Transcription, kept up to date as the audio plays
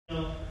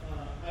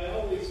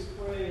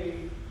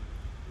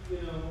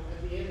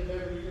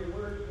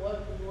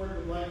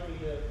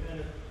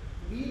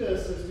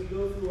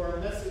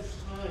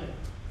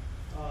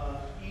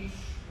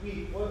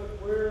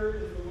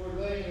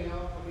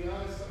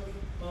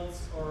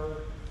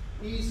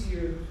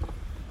easier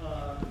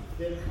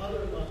than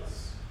other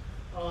months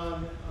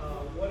on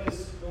what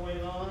is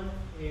going on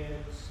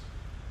and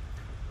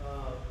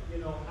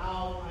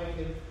how I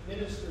can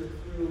minister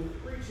through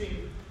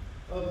preaching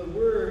of the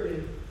Word.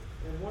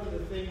 And one of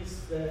the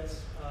things that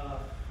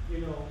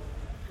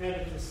kind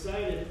of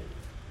decided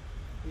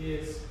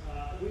is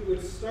we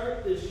would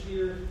start this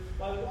year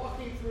by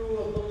walking through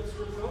a book of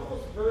Scripture,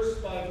 almost verse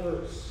by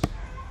verse,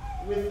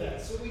 with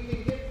that, so we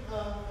can get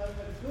a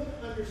good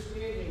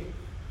understanding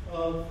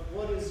of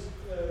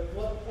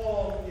what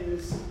Paul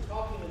is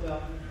talking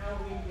about and how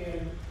we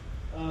can.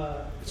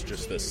 It's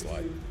just this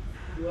slide.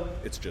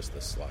 It's just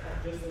this slide.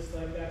 Just this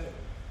slide, gotcha.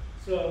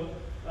 So,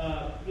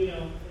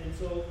 and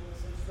so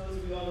since those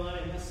of you online,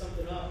 I messed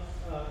something up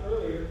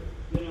earlier,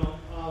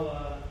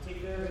 I'll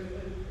take care of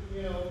it, and,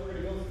 we're going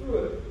to go through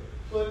it.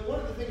 But one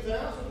of the things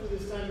I also do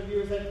this time of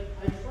year is that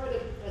I try to,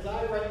 as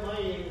I write my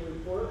annual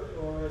report,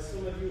 or as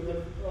some of you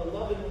have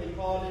lovingly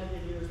called it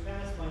in years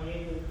past, my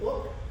annual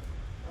book,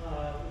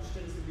 which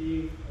tends to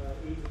be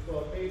 8 to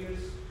 12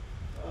 pages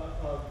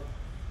of,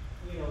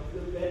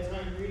 good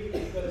bedtime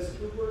reading, because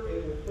Cooper,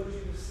 it will put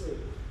you to sleep.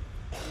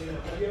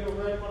 Have you ever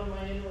read one of my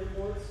annual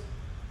reports?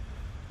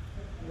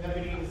 Do you have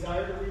any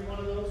desire to read one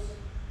of those?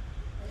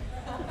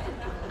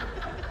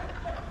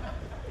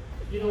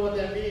 You know what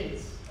that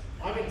means.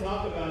 I can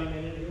talk about him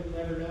and he'll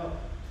never know.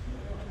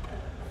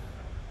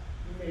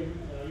 You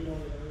won't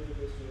even read it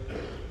this year.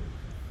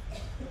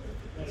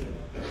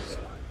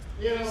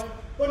 Anyway.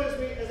 But as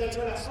I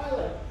try to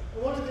highlight,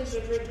 one of the things I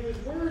try to do is,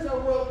 where is our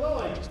world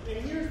going?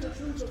 And here's the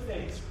truth of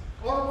things.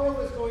 Our world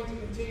is going to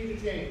continue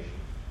to change.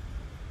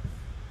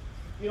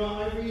 I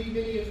read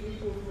many of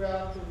people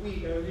throughout the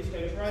week, or at least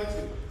I try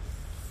to.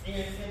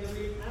 And the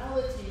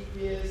reality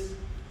is,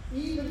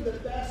 even the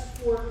best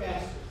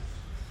forecasters,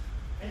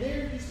 and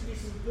there used to be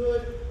some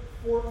good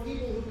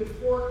people who could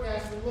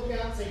forecast and look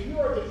out and say,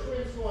 here are the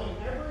trends going.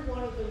 Every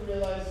one of them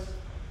realized,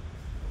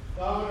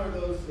 gone are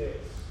those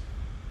days.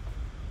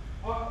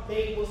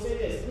 They will say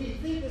this: we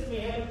think this may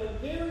happen,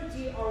 but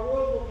guarantee our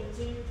world will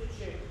continue to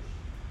change.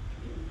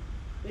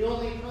 The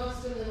only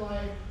constant in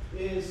life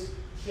is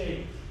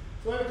change.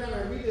 So every time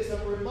I read this,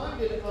 I'm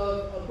reminded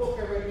of a book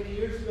I read many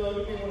years ago.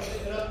 You may want to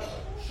pick it up.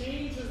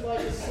 Change is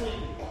like a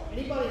Sleepy.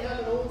 Anybody have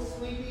an old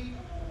Sleepy?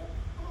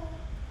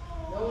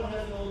 No one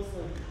has an old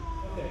Sleepy.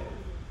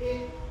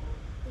 Okay.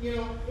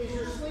 Is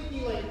your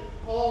Sleepy like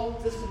all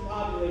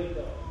discombobulated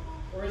though?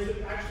 Or is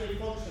it actually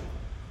functional?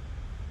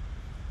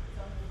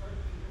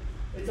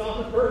 It's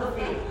on the bird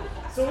feeder.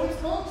 So it's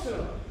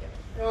functional.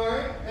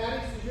 Alright.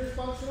 Addis, is yours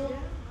functional? Yeah,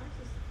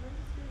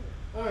 mine's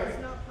good. Alright.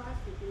 It's not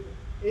plastic either.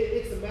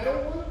 It's a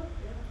metal one?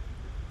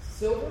 Yeah.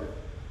 Silver?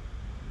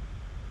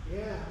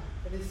 Yeah.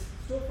 And it's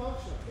still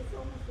functional. It's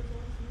almost as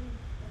old as me.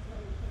 That's how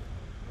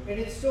we And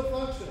it's still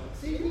functional.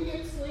 See, we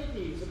get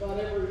Sleepies about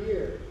every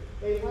year.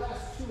 They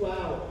last 2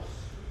 hours.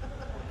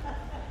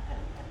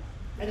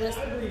 And then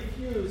I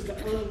refuse to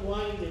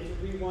unwind it, to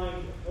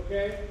rewind it,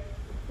 okay?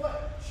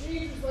 But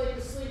change is like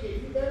a Sleepy.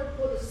 If you've ever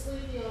put a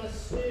Sleepy on a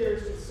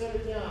stairs and set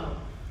it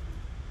down,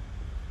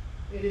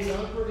 it is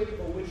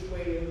unpredictable which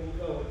way it will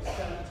go,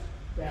 except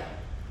down.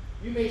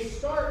 You may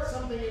start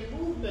something in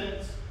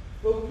movement,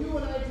 but you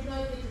and I do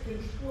not get to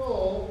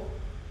control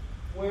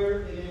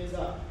where it ends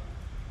up.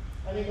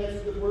 I think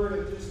that's the word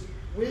of just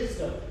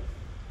wisdom.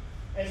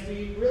 As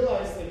we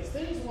realize things,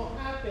 things will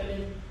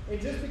happen,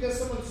 and just because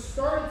someone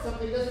started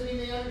something doesn't mean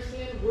they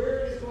understand where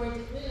it is going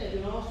to end.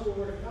 And also a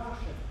word of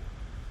caution.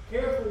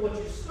 Careful what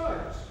you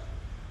start.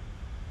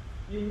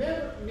 You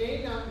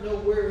may not know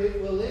where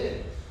it will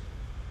end.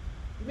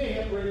 You may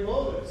have great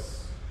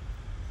motives,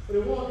 but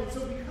it won't. And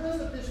so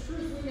because of this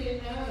truth, we may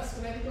ask,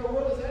 and I think our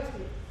world is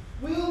asking,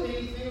 will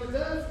anything or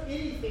does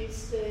anything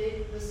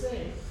stay the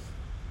same?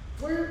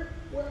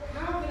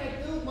 How can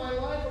I build my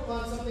life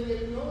upon something if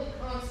the only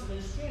constant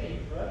is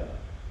change, right?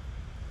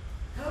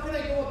 How can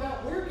I go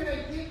about, where can I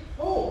get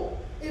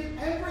hope if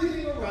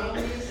everything around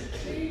me is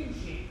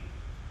changing?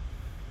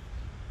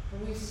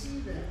 And we see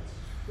that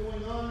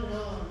going on and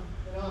on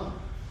and on.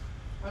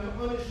 I'm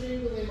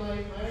unashamedly,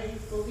 my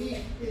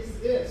belief is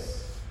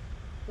this,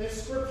 that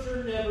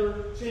Scripture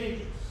never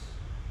changes.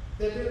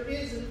 That there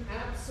is an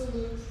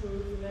absolute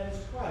truth, and that is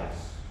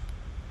Christ.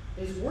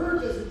 His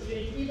Word doesn't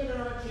change, even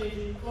in our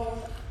changing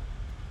culture.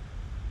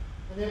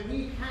 And that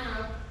we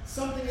have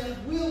something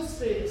that will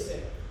stay the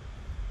same.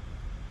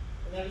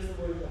 And that is the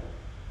Word of God.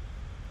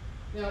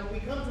 Now, we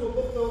come to a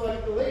book, though,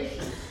 like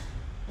Galatians,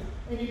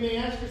 and you may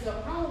ask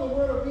yourself, how in the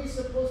world are we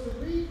supposed to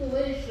read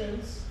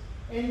Galatians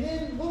and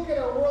then look at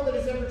our world that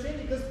is ever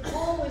changing? Because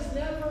Paul was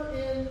never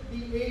in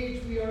the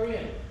age we are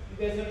in.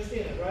 You guys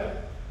understand that, right?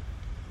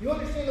 You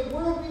understand the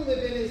world we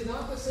live in is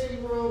not the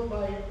same world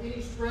by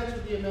any stretch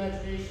of the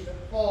imagination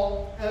that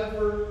Paul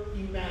ever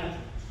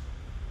imagined.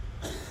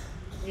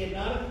 He had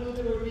not a clue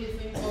there would be a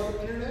thing called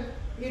the internet.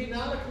 He had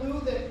not a clue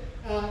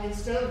that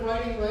instead of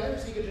writing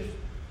letters, he could just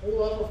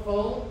hold up a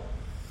phone,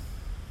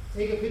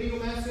 take a video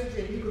message,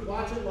 and you could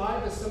watch it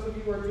live as some of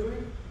you are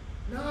doing.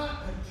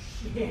 Not a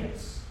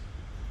chance.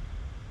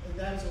 And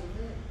that's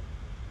okay.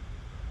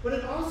 But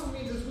it also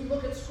means as we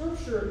look at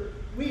Scripture,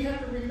 we have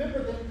to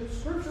remember that the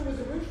Scripture was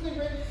originally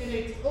written in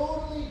a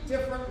totally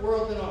different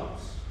world than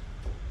ours.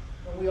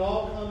 And we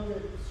all come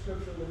to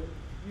Scripture with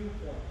a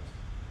viewpoint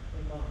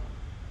in mind.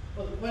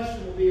 Well, the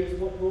question will be is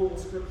what role will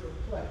Scripture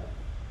play?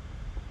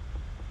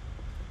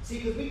 See,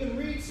 because we can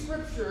read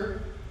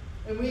Scripture,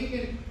 and we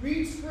can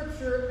read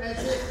Scripture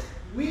as if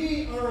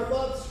we are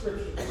above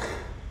Scripture.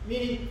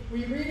 Meaning,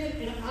 we read it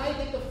and I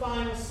get the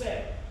final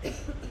say.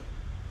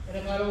 And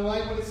if I don't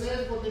like what it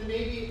says, well, then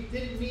maybe it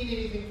didn't mean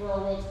anything for our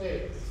world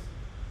today.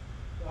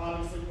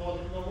 Obviously, Paul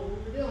didn't know what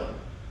we were doing.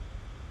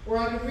 Or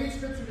I can read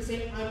Scripture to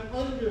say, I'm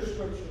under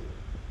Scripture.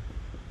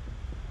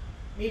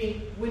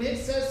 Meaning, when it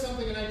says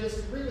something and I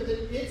disagree with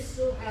it, it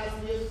still has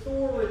the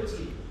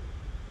authority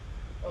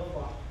of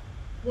God.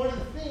 One of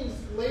the things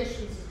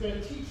Galatians is going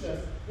to teach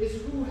us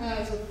is who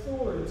has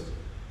authority.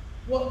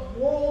 What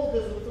role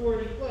does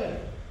authority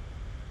play?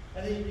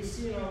 I think we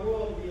see in our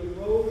world the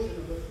erosion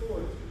of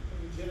authority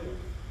in general.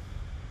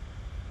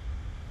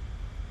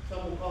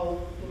 Some will call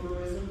it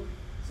pluralism.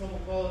 Some will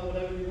call it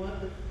whatever you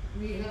want. But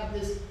we have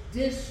this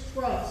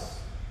distrust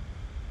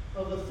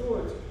of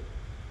authority.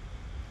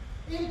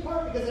 In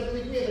part because I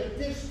believe we have a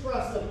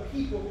distrust of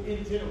people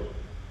in general.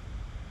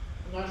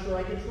 I'm not sure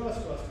I can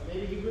trust Rusty.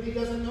 Maybe he really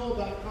doesn't know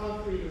about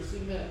concrete or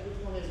cement.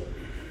 Which one is it?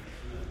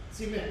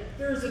 Cement.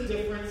 There's a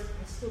difference.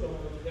 I still don't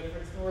know the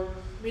difference.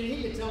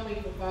 He could tell me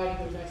for 5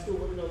 years, I still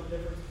wouldn't know the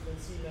difference between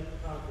cement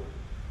and concrete.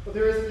 But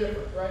there is a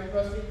difference, right,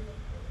 Rusty?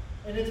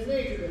 And it's a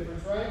major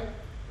difference, right?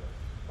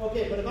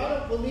 Okay, but if I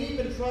don't believe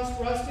and trust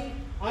Rusty,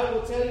 I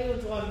will tell you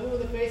until I'm blue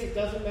in the face, it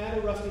doesn't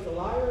matter. Rusty's a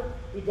liar.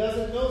 He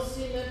doesn't know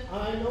cement.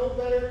 I know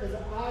better because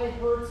I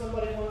heard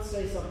somebody once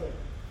say something.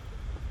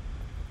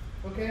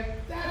 Okay?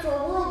 That's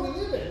our world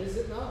we live in, is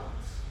it not?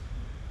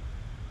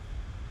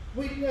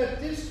 We have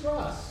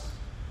distrust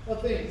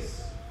of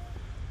things.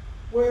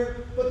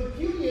 But the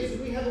beauty is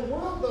we have a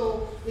world,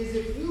 though, is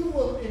if you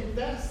will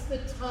invest the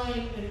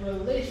time in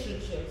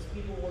relationships,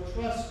 people will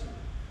trust you.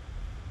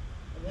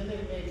 And then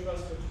they may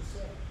trust what you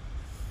say.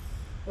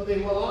 What they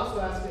will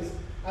also ask is,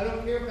 I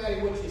don't care,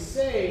 Patty, what you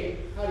say,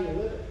 how do you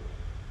live it?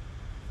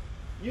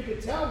 You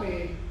could tell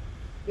me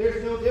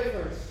there's no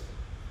difference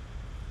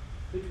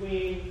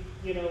between,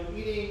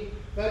 eating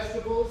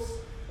vegetables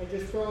and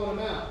just throwing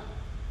them out.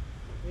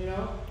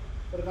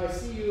 But if I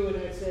see you and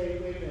I say,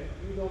 wait a minute,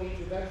 you don't eat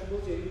your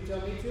vegetables, you tell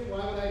me to,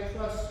 why would I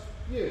trust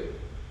you?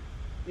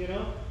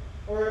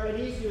 Or an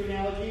easier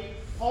analogy,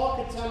 Paul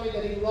could tell me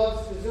that he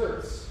loves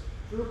desserts.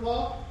 True,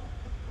 Paul?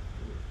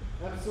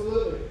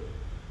 Absolutely.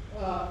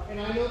 And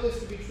I know this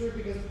to be true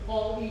because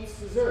Paul eats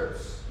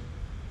desserts.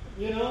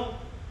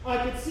 I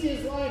could see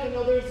his life and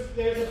know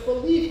there's a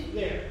belief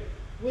there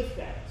with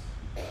that.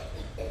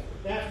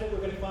 That's what we're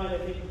going to find, I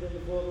think, within the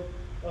book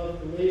of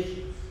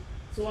Galatians.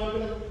 So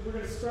we're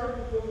going to start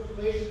with the book of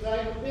Galatians. I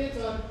have a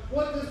bit on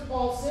what does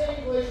Paul say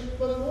in Galatians,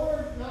 but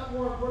not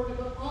more important,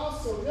 but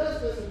also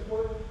just as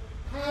important,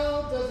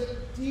 how does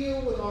it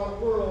deal with our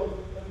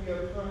world that we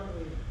are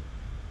currently in?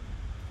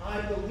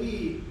 I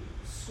believe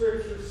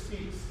Scripture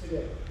speaks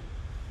today.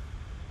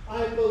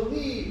 I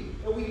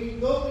believe that we can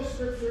go to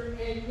Scripture,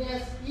 and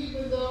yes,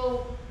 even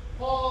though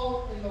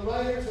Paul and the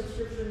writers of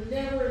Scripture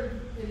never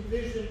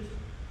envisioned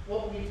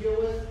what we deal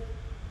with,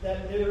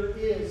 that there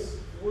is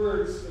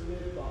words to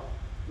live by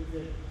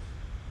within us.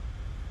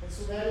 And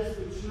so that is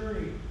the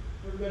journey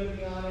we're going to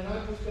be on, and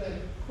I'm just going to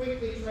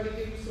quickly try to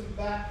give you some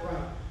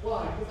background.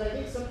 Why? Because I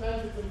think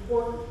sometimes it's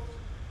important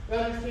to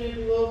understand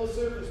below the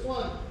surface.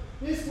 One,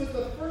 this was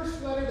the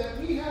first letter that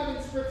we have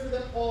in Scripture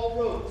that Paul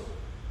wrote,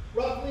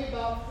 roughly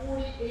about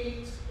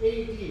 48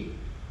 AD.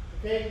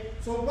 Okay?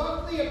 So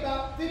roughly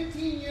about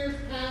 15 years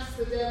past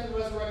the death and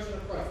resurrection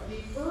of Christ.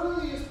 The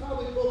earliest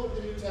probably book of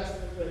the New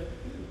Testament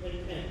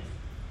in pen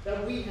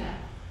that we have.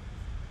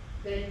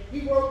 Okay?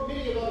 He wrote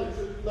many of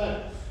other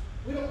letters.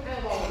 We don't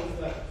have all of his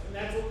letters, and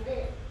that's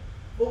okay.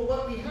 But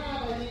what we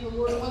have, I think the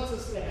Lord wants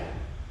us to have.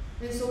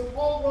 And so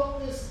Paul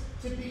wrote this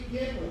to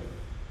begin with.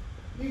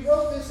 He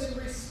wrote this in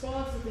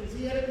response to things.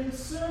 He had a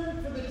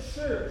concern for the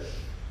church.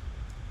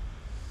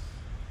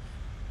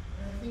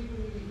 And I think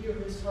we need to hear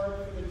his heart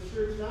for the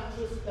church, not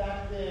just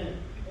back then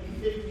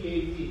in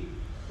 50 AD,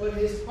 but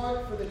his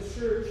heart for the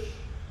church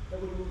that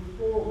would move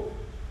forward.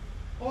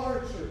 Our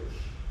church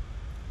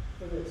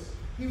for this.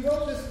 He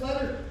wrote this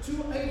letter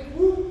to a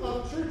group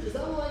of churches,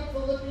 unlike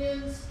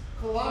Philippians,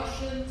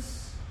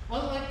 Colossians,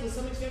 unlike to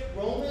some extent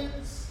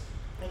Romans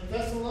and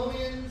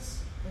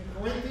Thessalonians and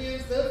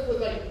Corinthians. Those were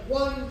like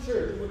one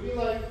church. It would be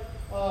like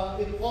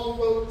if Paul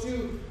wrote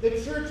to the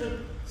church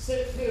of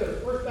St.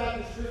 Paris, First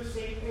Baptist Church,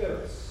 St.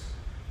 Paris.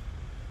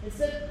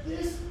 Instead,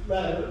 this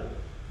letter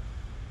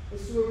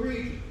is to a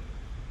region,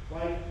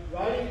 right?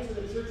 Writing to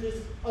the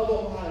churches of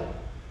Ohio.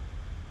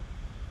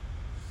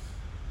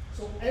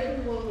 So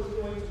everyone was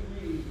going to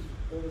read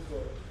what was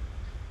wrote.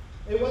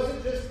 It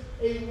wasn't just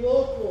a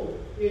local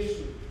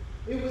issue.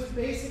 It was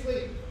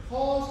basically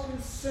Paul's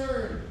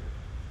concern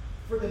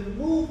for the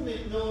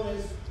movement known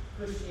as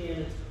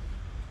Christianity,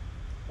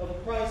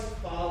 of Christ's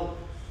followers.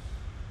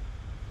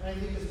 And I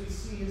think as we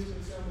see his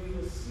concern, we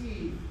will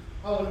see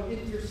how it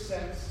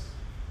intersects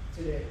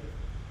today.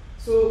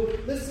 So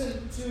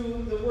listen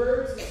to the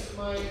words. This is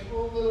my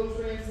own little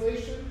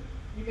translation.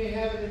 You may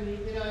have it in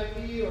the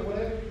NIV or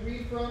whatever you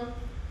read from.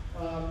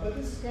 But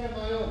this is kind of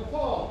my own.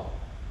 Paul,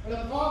 an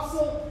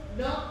apostle,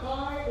 not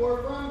by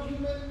or from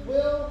human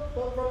will,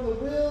 but from the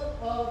will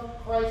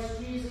of Christ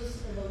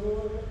Jesus and the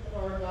Lord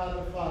our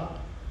God the Father,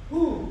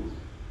 who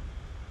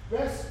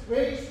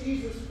raised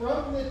Jesus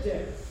from the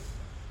dead,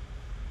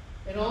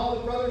 and all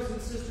the brothers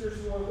and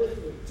sisters who are with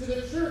me. To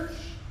the church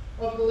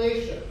of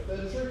Galatia,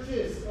 the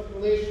churches of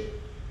Galatia,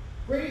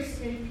 grace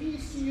and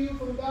peace to you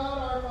from God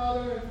our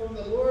Father and from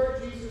the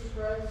Lord Jesus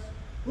Christ,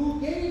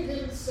 who gave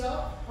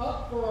himself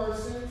up for our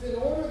sins in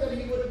order that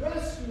he would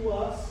rescue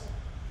us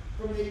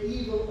from the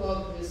evil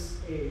of this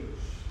age,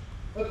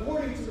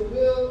 according to the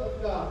will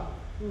of God,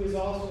 who is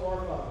also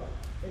our Father.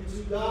 And to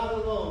God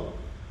alone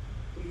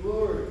be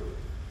glory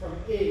from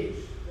age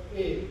to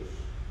age.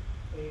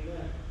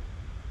 Amen.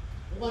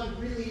 One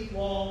really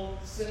long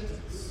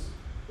sentence.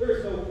 There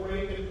is no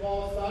break in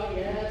Paul's thought.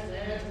 He adds and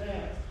adds and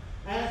adds.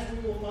 As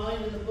we will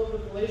find in the book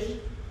of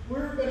Galatians,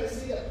 we're going to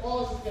see that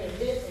Paul is just going to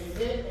hit and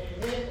hit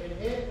and hit and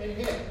hit and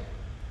hit.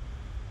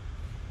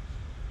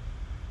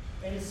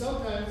 And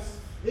sometimes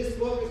this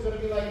book is going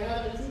to be like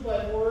having a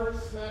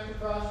 2x4 smacked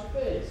across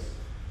your face.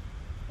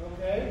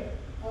 Okay?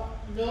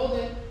 Know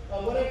that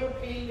whatever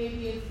pain may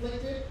be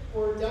inflicted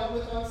or dealt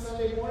with on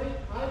Sunday morning,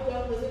 I've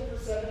dealt with it for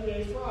 7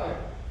 days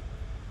prior.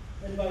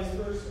 And vice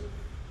versa.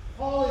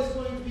 Paul is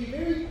going to be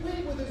very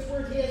quick with his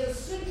words. He has a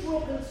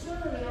central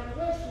concern, and our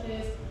question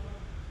is,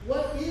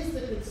 what is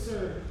the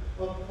concern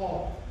of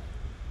Paul?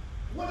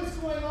 What is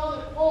going on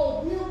that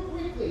Paul, real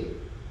quickly,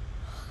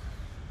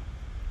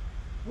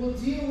 will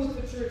deal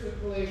with the church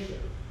of Galatia?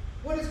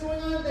 What is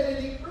going on that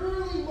in the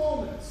early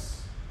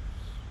moments,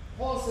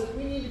 Paul said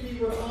we need to be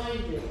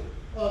reminded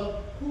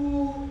of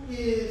who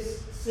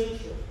is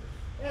central.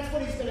 That's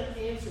what he's going to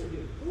answer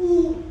you.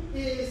 Who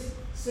is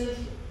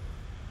central?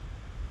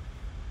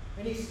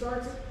 And he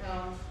starts it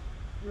out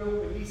real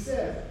quick. He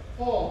said,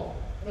 Paul,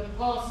 an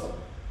apostle,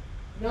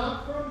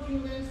 not from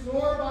humans,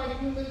 nor by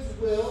humans'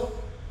 will,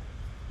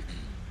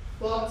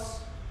 but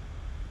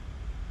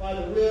by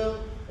the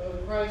will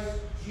of Christ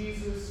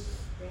Jesus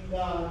and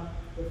God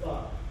the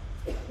Father.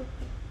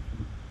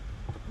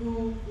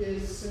 Who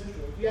is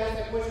central? If you ask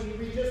that question, you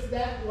read just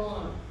that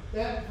line,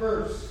 that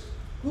verse.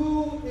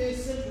 Who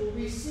is central?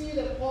 We see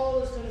that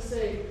Paul is going to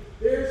say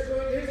there's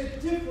a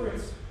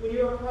difference when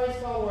you're a Christ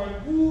follower and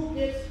who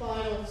gets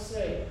final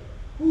say.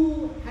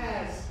 Who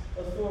has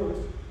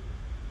authority?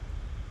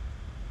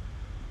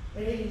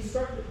 And then he's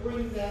starting to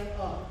bring that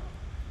up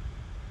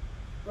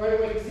right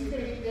away, because he's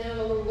going to get down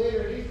a little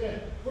later,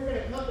 and we're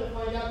going to come to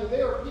find out that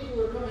there are people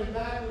who are coming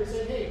back who are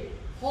saying, hey,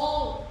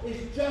 Paul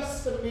is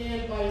just a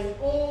man by his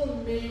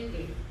own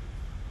making.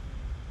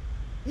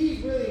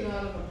 He's really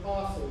not an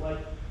apostle like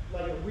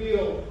a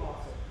real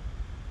apostle.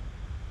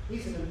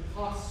 He's an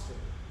imposter.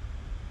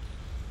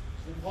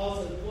 And Paul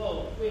says,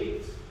 whoa,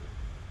 wait.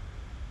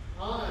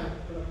 I'm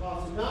an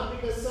apostle.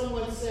 Not because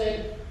someone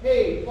said,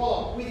 hey,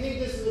 Paul, we think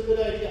this is a good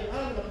idea.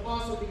 I'm an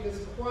apostle because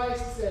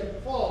Christ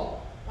said,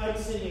 Paul, I'm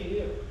sending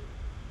you.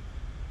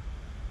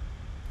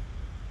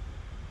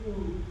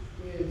 Who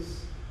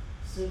is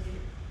central?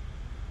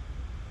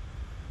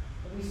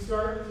 And we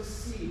start to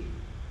see.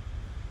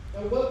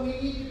 Now, what we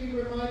need to be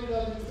reminded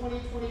of in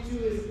 2022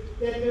 is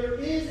that there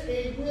is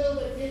a will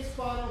that gets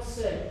final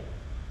say.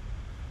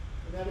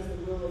 And that is the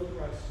will of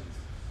Christ Jesus.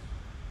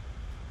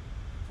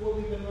 It's what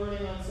we've been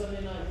learning on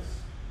Sunday nights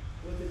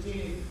with the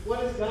team.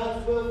 What is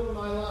God's will for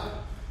my life?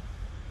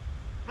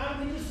 How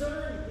do we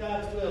discern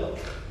God's will?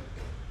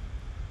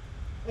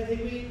 I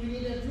think we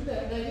need to do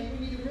that. And I think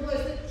we need to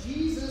realize that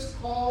Jesus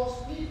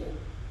calls people.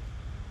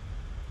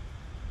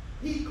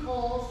 He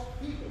calls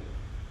people.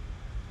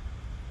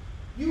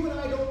 You and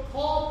I don't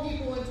call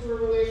people into a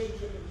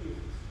relationship with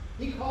Jesus.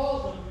 He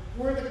calls them.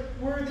 We're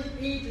the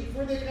agents.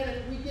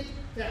 We get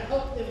to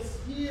help them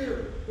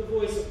hear the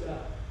voice of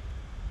God.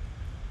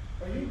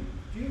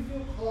 Do you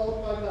feel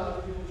called by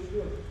God to do what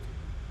you're doing?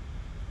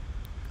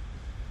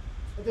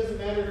 It doesn't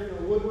matter if you're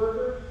a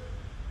woodworker.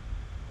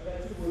 I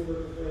got 2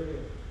 woodworkers right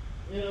here.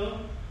 You know,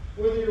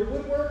 whether you're a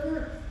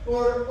woodworker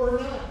or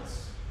not.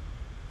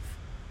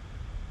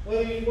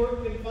 Whether you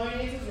work in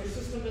finances or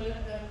system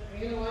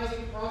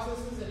analyzing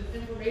processes and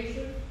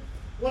information,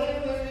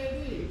 whatever that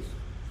may be.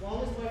 As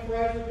long as my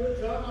fries are good,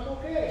 John, I'm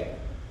okay.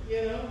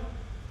 You know?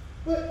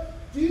 But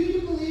do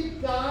you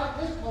believe God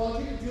has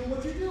called you to do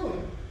what you're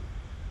doing?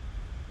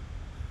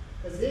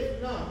 Because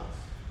if not,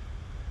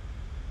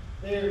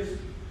 there's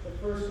the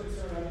first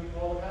concern I think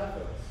Paul would have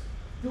for us.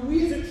 Do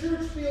we as a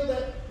church feel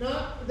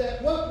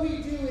that what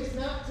we do is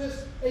not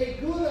just a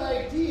good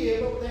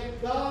idea, but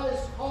that God is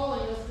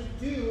calling us to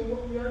do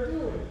what we are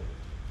doing?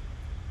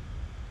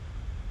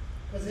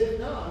 Because if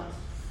not,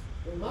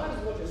 we might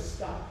as well just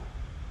stop.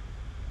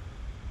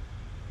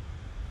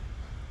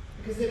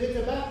 Because if it's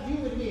about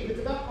you and me, if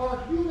it's about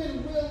our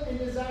human will and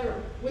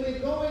desire, when the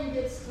going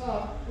gets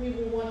tough, we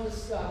will want to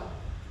stop.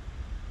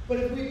 But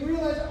if we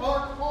realize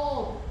our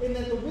call and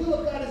that the will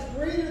of God is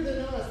greater than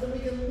us, then we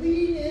can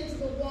lean into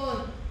the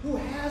one who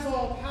has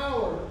all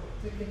power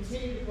to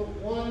continue to put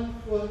one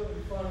foot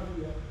in front of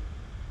the other.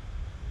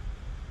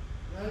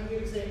 And I'm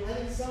here to say, I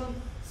think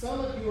some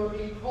of you are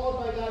being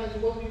called by God into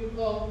what we would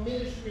call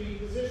ministry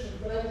positions,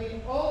 but I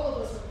believe all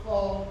of us are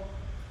called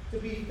to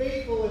be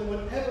faithful in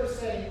whatever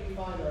setting we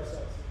find ourselves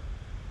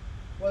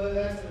in. Whether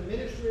that's an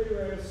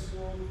administrator at a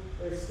school,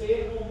 or a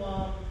stay-at-home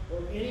mom, or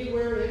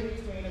anywhere in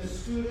between, a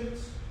student,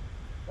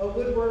 a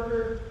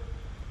woodworker,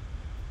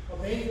 a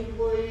bank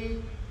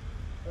employee,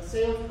 a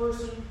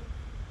salesperson.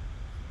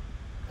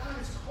 God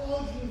has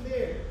called you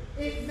there.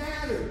 It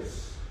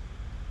matters.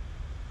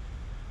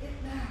 It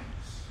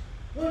matters.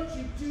 What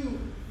you do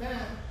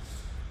matters.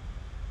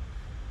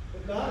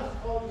 But God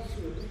has called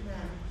you to it. It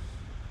matters.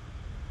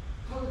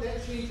 How would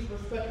that change your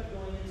perspective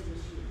going into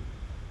this year?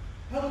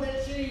 How would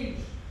that change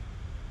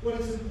what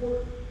is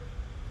important?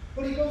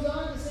 But he goes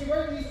on to say,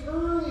 right in these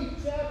early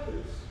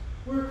chapters,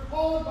 we're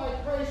called by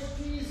Christ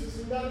Jesus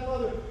and God the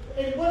Father.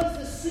 And what is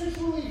the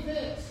central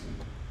event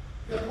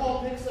that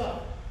Paul picks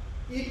up?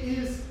 It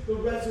is the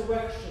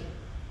resurrection.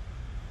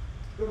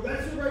 The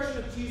resurrection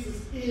of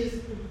Jesus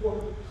is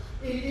important.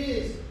 It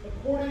is,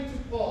 according to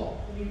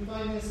Paul, and you can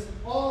find this in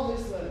all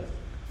his letters,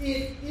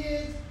 it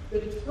is the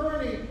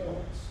turning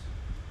point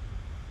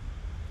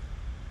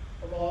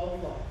of all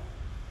of life.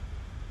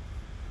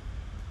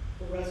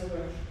 The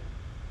resurrection.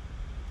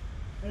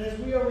 And as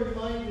we are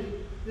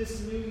reminded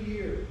this new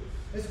year,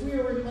 as we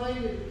are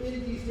reminded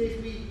in these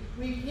days,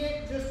 we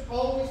can't just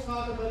always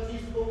talk about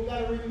Jesus, but we've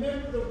got to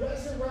remember the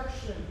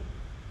resurrection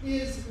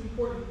is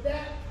important.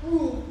 That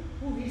proved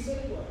who he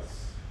said he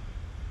was.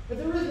 If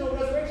there is no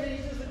resurrection,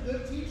 he's just a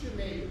good teacher,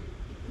 maybe.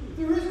 If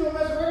there is no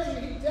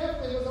resurrection, he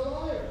definitely was a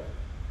liar.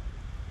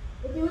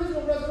 If there is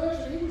no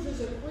resurrection, he was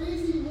just a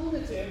crazy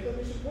lunatic that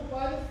we should put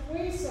by the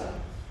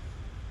wayside.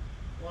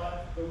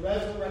 But the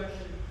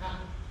resurrection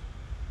happened.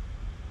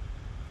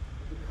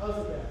 Because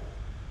of that,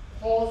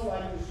 Paul's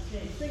life was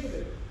changed. Think of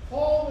it.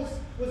 Paul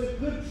was a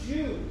good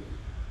Jew.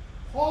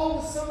 Paul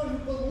was someone who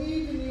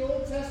believed in the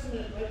Old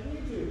Testament like we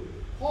do.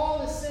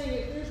 Paul is saying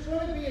that there's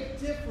going to be a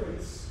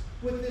difference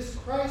with this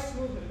Christ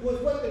movement,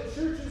 with what the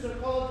churches are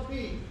called to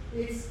be.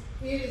 It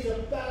is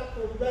about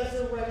the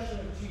resurrection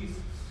of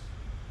Jesus.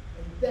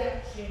 And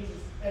that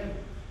changes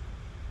everything.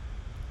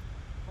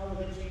 How will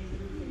that change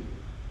your behavior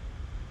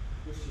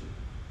this year?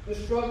 The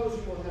struggles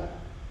you will have.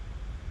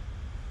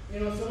 You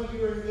know, some of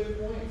you are in good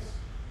points.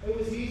 It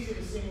was easy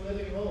to sing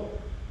Living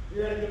Hope.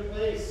 You're at a good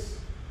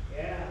place.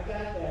 Yeah, I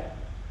got that.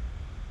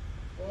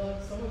 Well,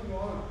 some of you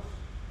aren't.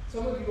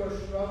 Some of you are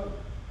struggling.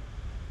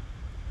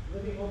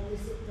 Living Hope,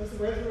 does the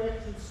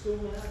resurrection still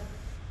matter?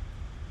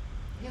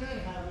 Can I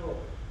have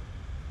hope?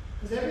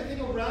 Because everything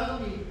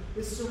around me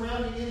is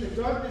surrounding in. The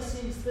darkness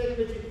seems thick.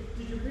 But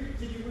did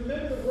you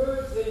remember the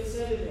words that it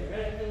said in there?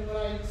 Right? And when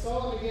I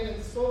saw them again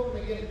and spoke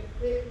them again,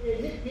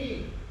 it hit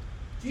me.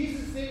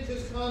 Jesus didn't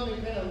just come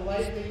and kind of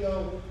lightly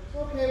go,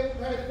 okay,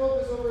 we'll kind of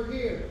focus over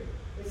here.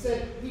 It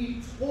said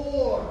he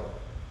tore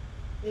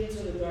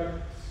into the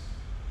darkness.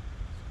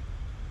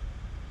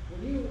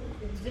 When you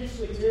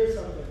intentionally tear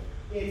something,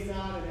 it's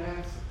not an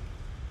accident.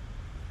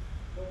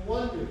 No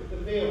wonder the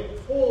veil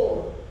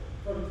tore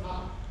from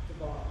top to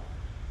bottom.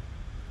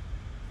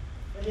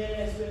 And then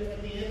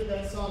at the end of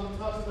that psalm, it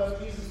talks about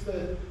Jesus,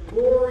 the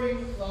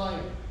roaring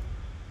lion.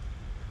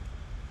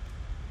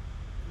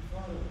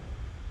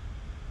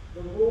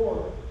 The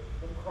roar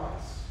of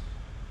Christ.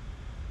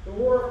 The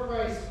roar of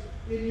Christ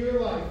in your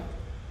life,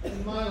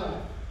 in my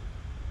life.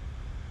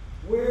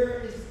 Where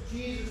is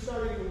Jesus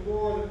starting to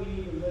roar that we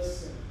need to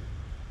listen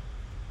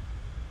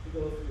to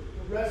go through?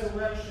 The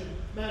resurrection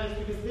matters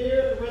because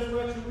there at the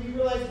resurrection we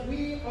realize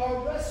we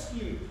are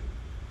rescued.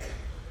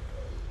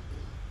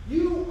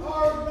 You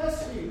are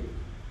rescued.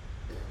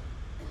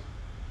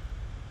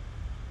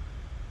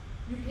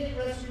 You can't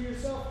rescue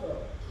yourself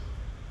though.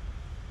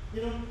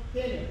 You know,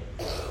 can you?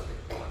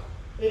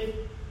 If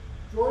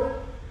Jordan,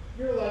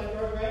 you're a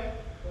lifeguard, right?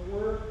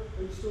 Or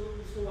you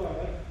still are,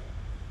 right?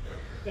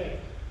 Okay.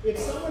 If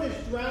someone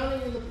is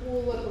drowning in the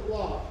pool at the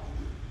lock,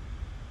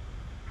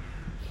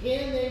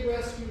 can they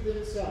rescue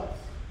themselves?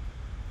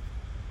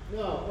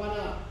 No, why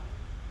not?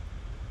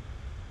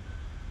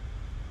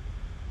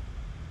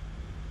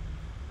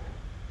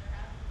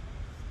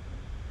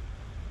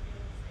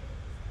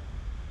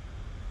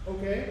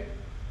 Okay.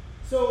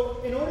 So,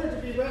 in order to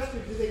be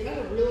rescued, do they kind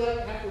of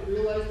have to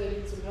realize they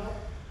need some help?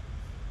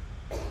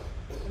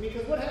 I mean,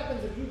 because what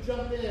happens if you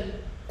jump in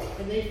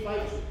and they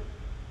fight you?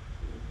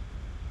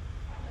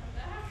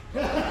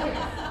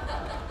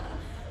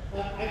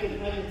 I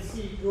can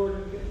see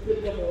Jordan get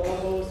a couple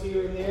elbows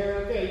here and there.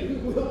 Okay, you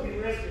will be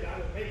rescued. I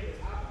will make this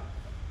happen.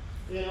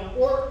 You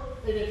know,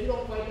 and if you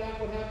don't fight back,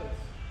 what happens?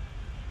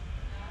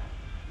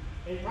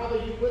 And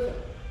probably you with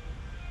them.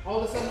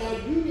 All of a sudden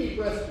now you need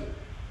rescue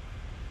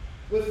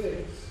with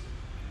things.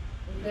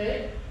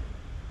 Okay?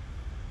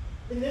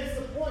 And that's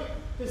the point.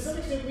 To some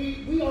extent,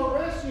 we are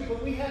rescued,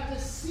 but we have to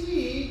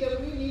see that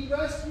we need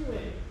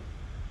rescuing.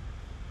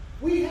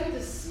 We have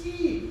to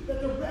see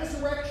that the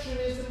resurrection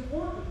is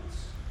important.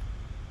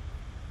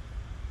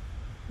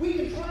 We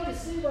can try to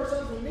save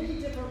ourselves in many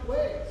different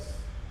ways.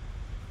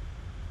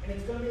 And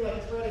it's going to be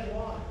like treading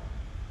water.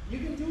 You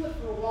can do it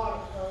for a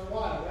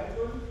while, right,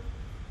 Jordan?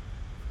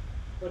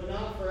 But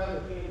not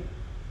forever, can you?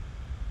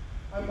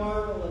 I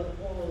marvel at the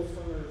polo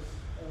swimmers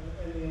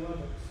in the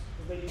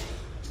Olympics.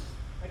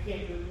 I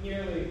can't do it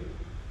nearly,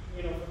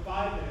 for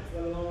 5 minutes,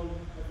 let alone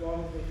as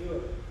long as they do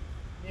it.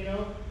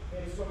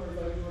 And swimmers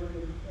like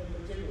Jordan in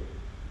particular.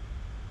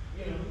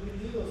 We can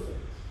do those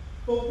things.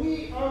 But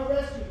we are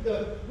rescued.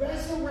 The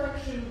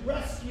resurrection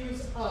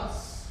rescues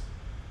us.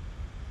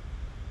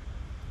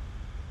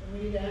 And we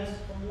need to ask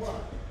from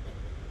what?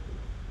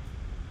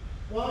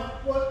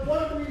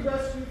 What are we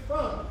rescued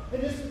from?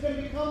 And this is going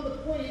to become the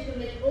point he's going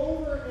to make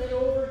over and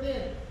over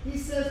again. He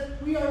says,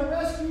 we are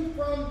rescued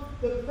from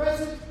the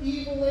present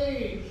evil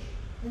age.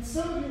 And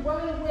some of you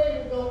right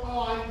away will go,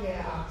 oh,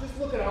 yeah, just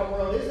look at our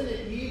world. Isn't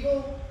it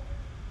evil?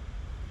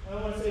 I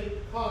want to say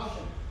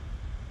caution.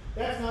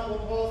 That's not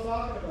what Paul's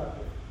talking about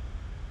here.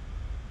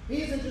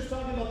 He isn't just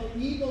talking about the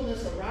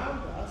evilness around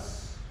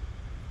us.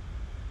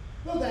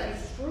 Well, that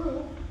is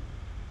true.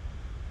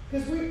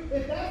 Because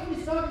if that's what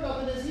he's talking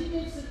about, then as he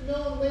makes it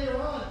known later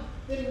on,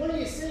 then what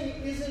he's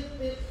saying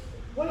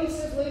what he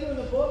says later in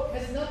the book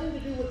has nothing to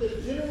do with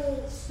the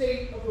general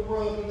state of the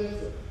world he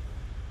lives in.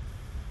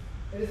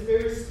 It is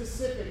very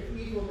specific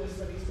evilness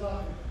that he's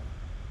talking about.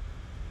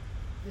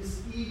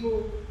 This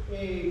evil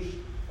age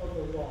of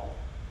the law.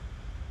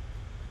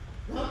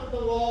 Not that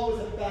the law was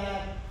a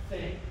bad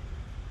thing.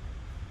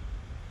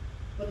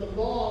 But the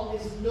law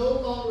is no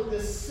longer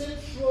the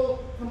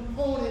central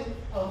component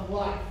of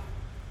life.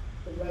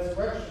 The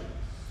resurrection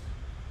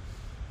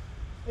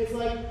is. It's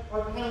like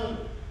our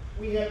calendar.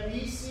 We have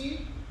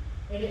BC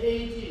and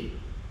AD.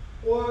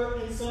 Or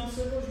in some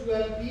circles you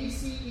have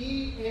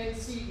BCE and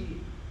CE.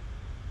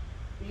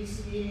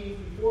 BCE means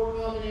before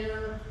Common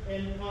Era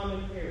and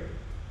Common Era.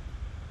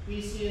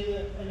 BC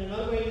in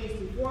another way means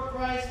before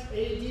Christ.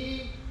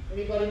 AD.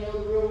 Anybody know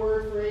the real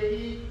word for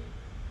AD?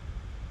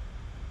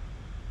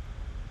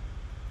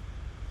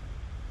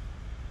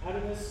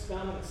 Adonis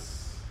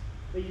Dominus.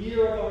 The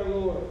year of our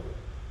Lord.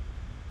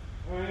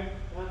 Alright?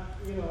 Not,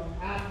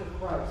 after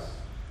Christ.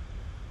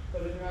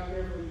 But if you're not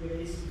careful, you get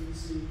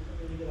ACDC, and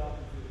then you get all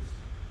confused.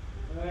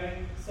 Alright?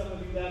 Some of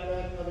you got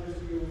that, others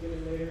of you will get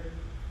it later.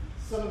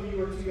 Some of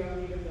you are too young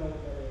to even know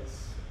what that is.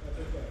 That's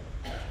okay.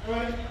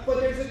 Alright? But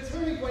there's a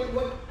turning point.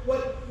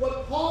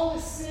 What Paul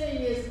is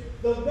saying is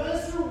the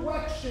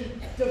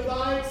resurrection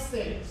divides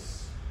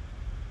things.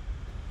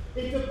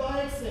 It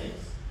divides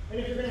things. And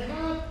if you're going to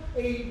have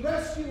a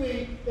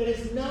rescuing that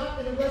is not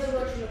in a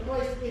resurrection of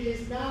Christ, it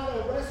is not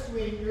a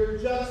rescuing, you're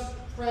just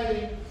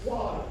treading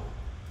water.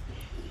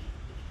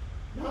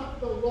 Not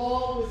that the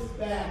law was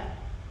bad,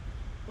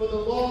 but the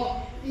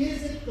law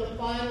isn't the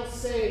final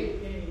say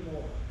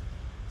anymore.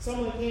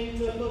 Someone came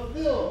to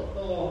fulfill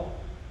the law,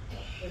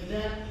 and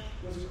that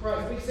was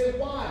Christ. But you say,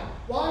 why?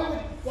 Why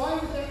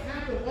would that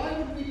happen? Why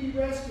would we be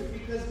rescued?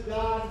 Because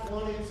God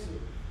wanted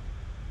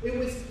to. It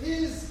was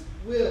His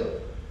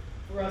will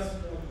for us to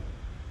know.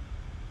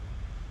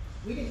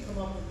 We didn't come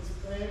up with this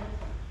plan.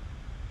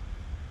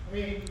 I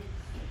mean,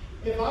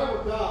 if I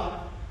were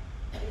God,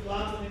 there's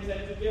lots of things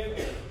that could be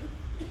different.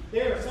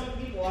 There are some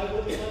people I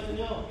wouldn't want to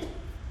know.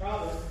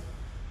 Probably.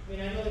 I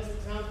mean, I know it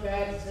sounds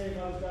bad to say if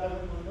I was God, I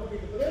wouldn't want to know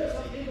people, but there are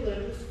some people that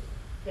are just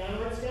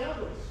downright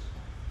scoundrels.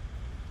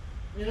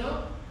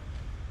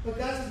 But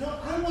God says, no,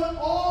 I want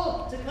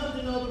all to come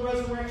to know the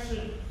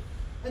resurrection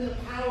and the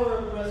power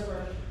of the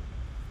resurrection.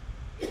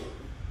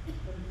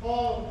 And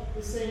Paul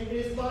is saying, it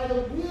is by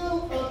the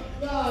will of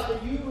God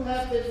that you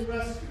have been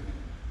rescued.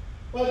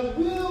 By the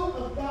will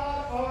of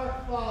God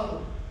our Father,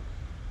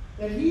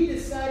 that He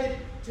decided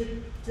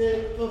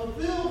to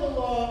fulfill the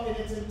law in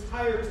its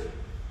entirety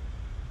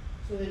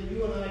so that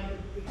you and I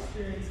could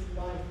experience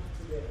life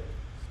today.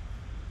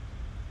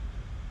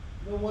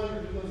 No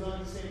wonder He goes on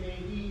to say, may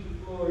He be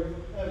glorified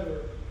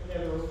forever and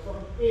ever, from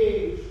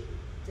age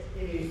to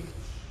age.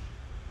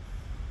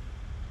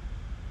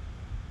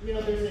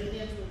 There's a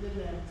hint within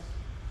that.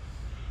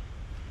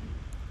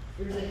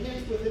 There's a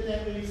hint within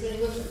that He's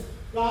saying, listen,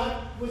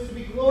 God was to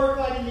be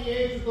glorified in the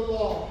age of the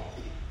law.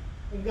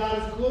 And God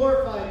is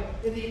glorified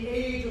in the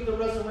age of the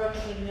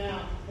resurrection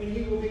now. And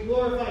He will be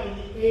glorified in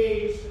the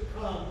age to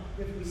come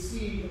if we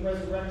see the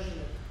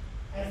resurrection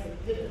as the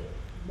pivot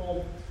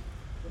moment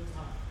in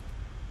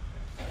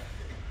time.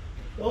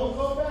 Don't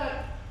go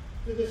back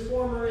to this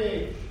former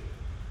age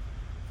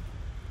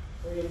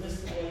where you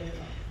missed the way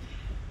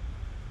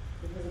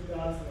because of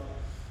God's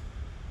love.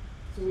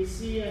 So we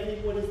see, I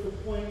think, what is the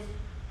point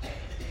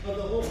of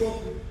the whole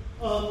book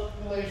of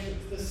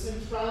Galatians, the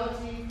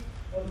centrality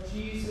of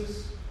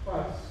Jesus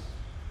Christ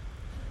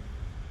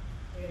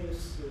and the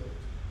Spirit.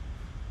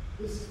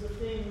 This is the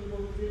thing we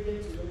will dig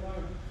into and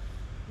learn.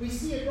 We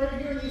see it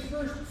right here in these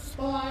first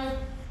 5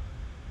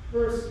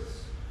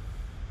 verses.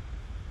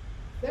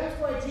 That's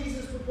why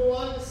Jesus would go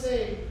on to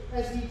say,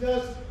 as He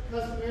does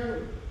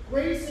customarily,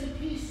 grace and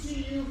peace to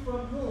you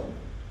from whom?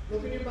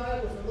 Look in your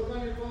Bibles and look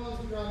on your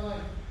phones if you're online.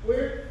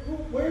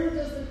 Where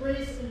does the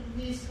grace and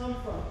peace come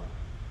from?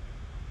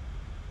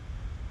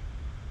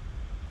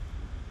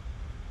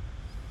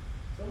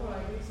 Someone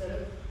I think said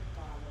it.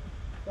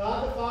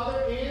 God the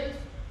Father and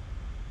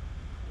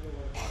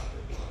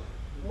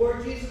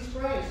Lord Jesus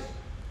Christ.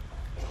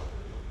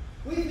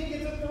 We think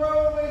it's a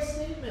throwaway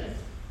statement.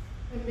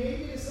 And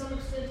maybe to some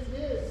extent it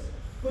is.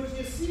 But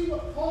you see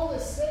what Paul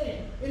is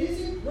saying. It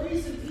isn't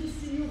grace and peace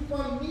to you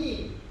from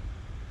me.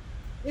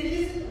 It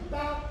isn't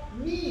about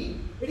me.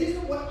 It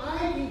isn't what I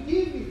can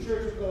give you,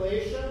 Church of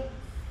Galatia.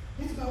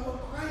 It's about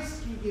what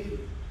Christ can give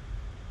you.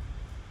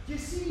 You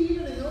see,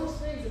 even in those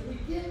things, if we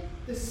get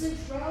the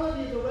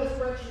centrality of the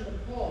resurrection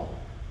of Paul,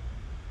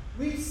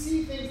 we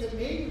see things that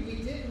maybe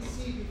we didn't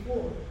see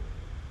before.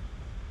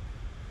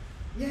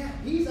 Yeah,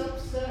 he's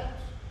upset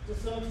to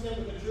some extent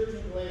with the church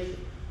in Galatia,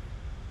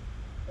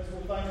 as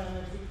we'll find out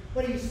next week.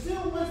 But he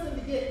still wants them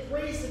to get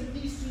grace and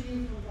peace to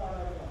you from God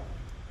our Father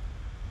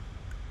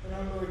and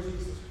our Lord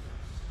Jesus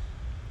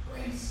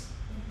Christ. Grace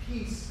and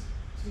peace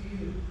to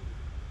you.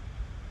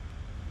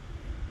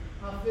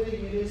 How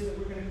fitting it is that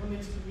we're going to come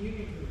into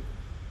communion here.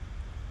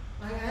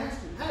 I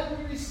asked you, have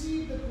we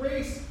received the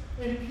grace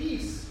and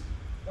peace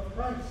of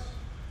Christ?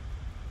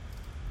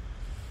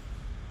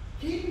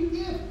 Can you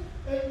give?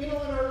 In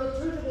our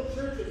liturgical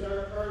churches,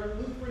 our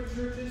Lutheran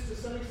churches, to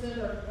some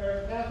extent,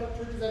 our Catholic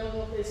churches, I don't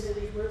know if they say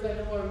these words, I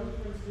know our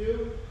Lutherans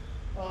do,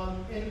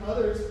 and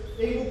others,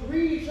 they will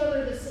greet each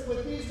other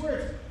with these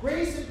words,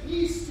 grace and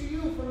peace to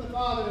you from the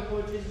Father and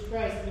Lord Jesus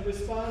Christ. And the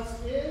response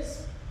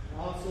is,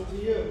 also to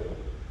you.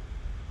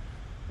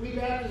 We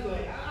Baptists are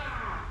like,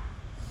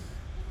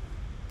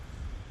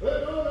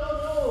 But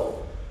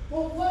no.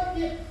 Well, what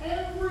if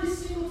every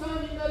single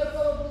time you met a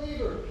fellow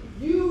believer,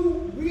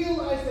 you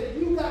realize that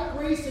you got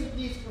grace and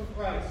peace from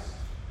Christ?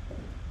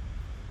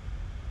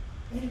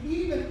 And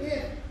even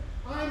if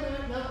I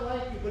might not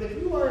like you, but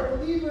if you are a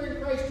believer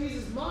in Christ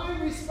Jesus,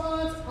 my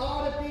response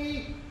ought to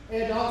be,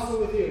 and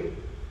also with you.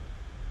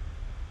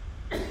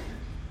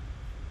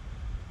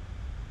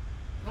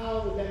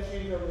 How would that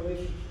change our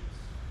relationships?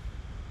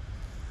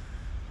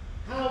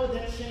 How would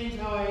that change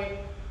how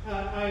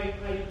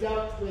I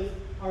dealt with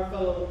our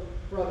fellow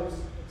brothers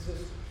and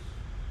sisters?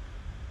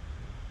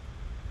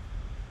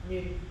 I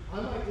mean, I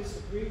might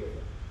disagree with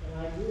it, and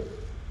I do.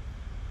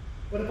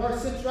 But if our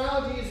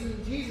centrality is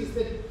in Jesus,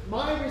 then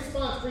my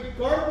response,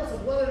 regardless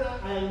of whether or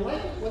not I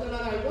like it, whether or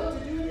not I want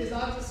to do it, is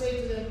not to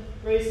say to them,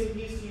 grace and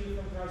peace to you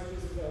from Christ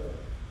Jesus our Lord.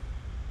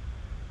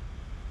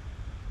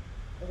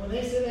 And when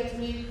they say that to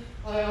me,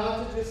 I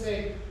ought to just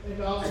say,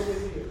 and also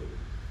with you.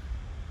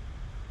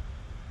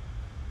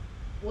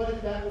 What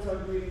if that was our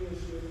greeting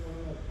this year with one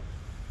another?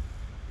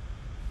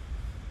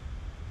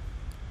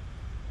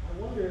 I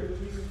wonder if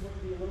Jesus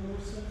would be a little more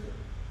simple.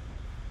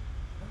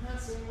 I'm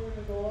not saying we're going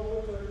to go all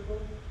the way vertical.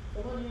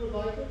 Some of you would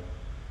like it.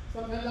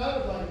 Sometimes I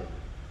would like it.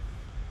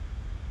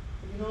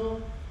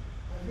 But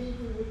I think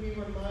we would be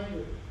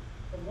reminded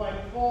of why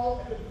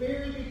Paul, at the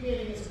very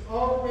beginning, is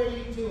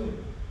already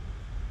doing.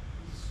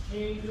 He's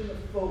changing the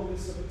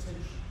focus of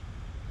attention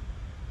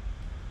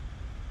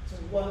to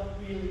what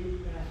really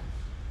matters.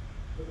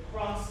 The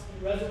cross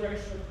and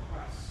resurrection of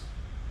Christ,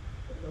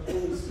 and the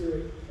Holy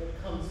Spirit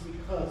that comes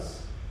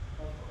because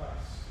of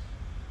Christ.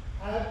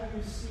 Have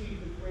you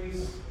received the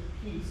grace and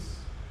peace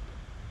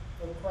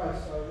of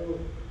Christ our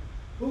Lord,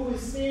 who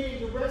is standing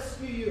to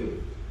rescue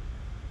you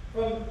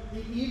from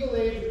the evil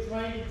age of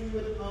trying to do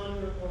it on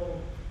your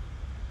own?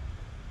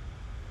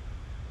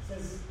 It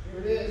says,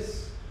 here it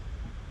is.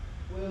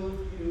 Will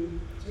you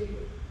take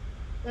it?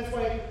 That's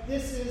why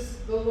this is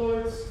the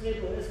Lord's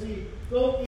table. As we go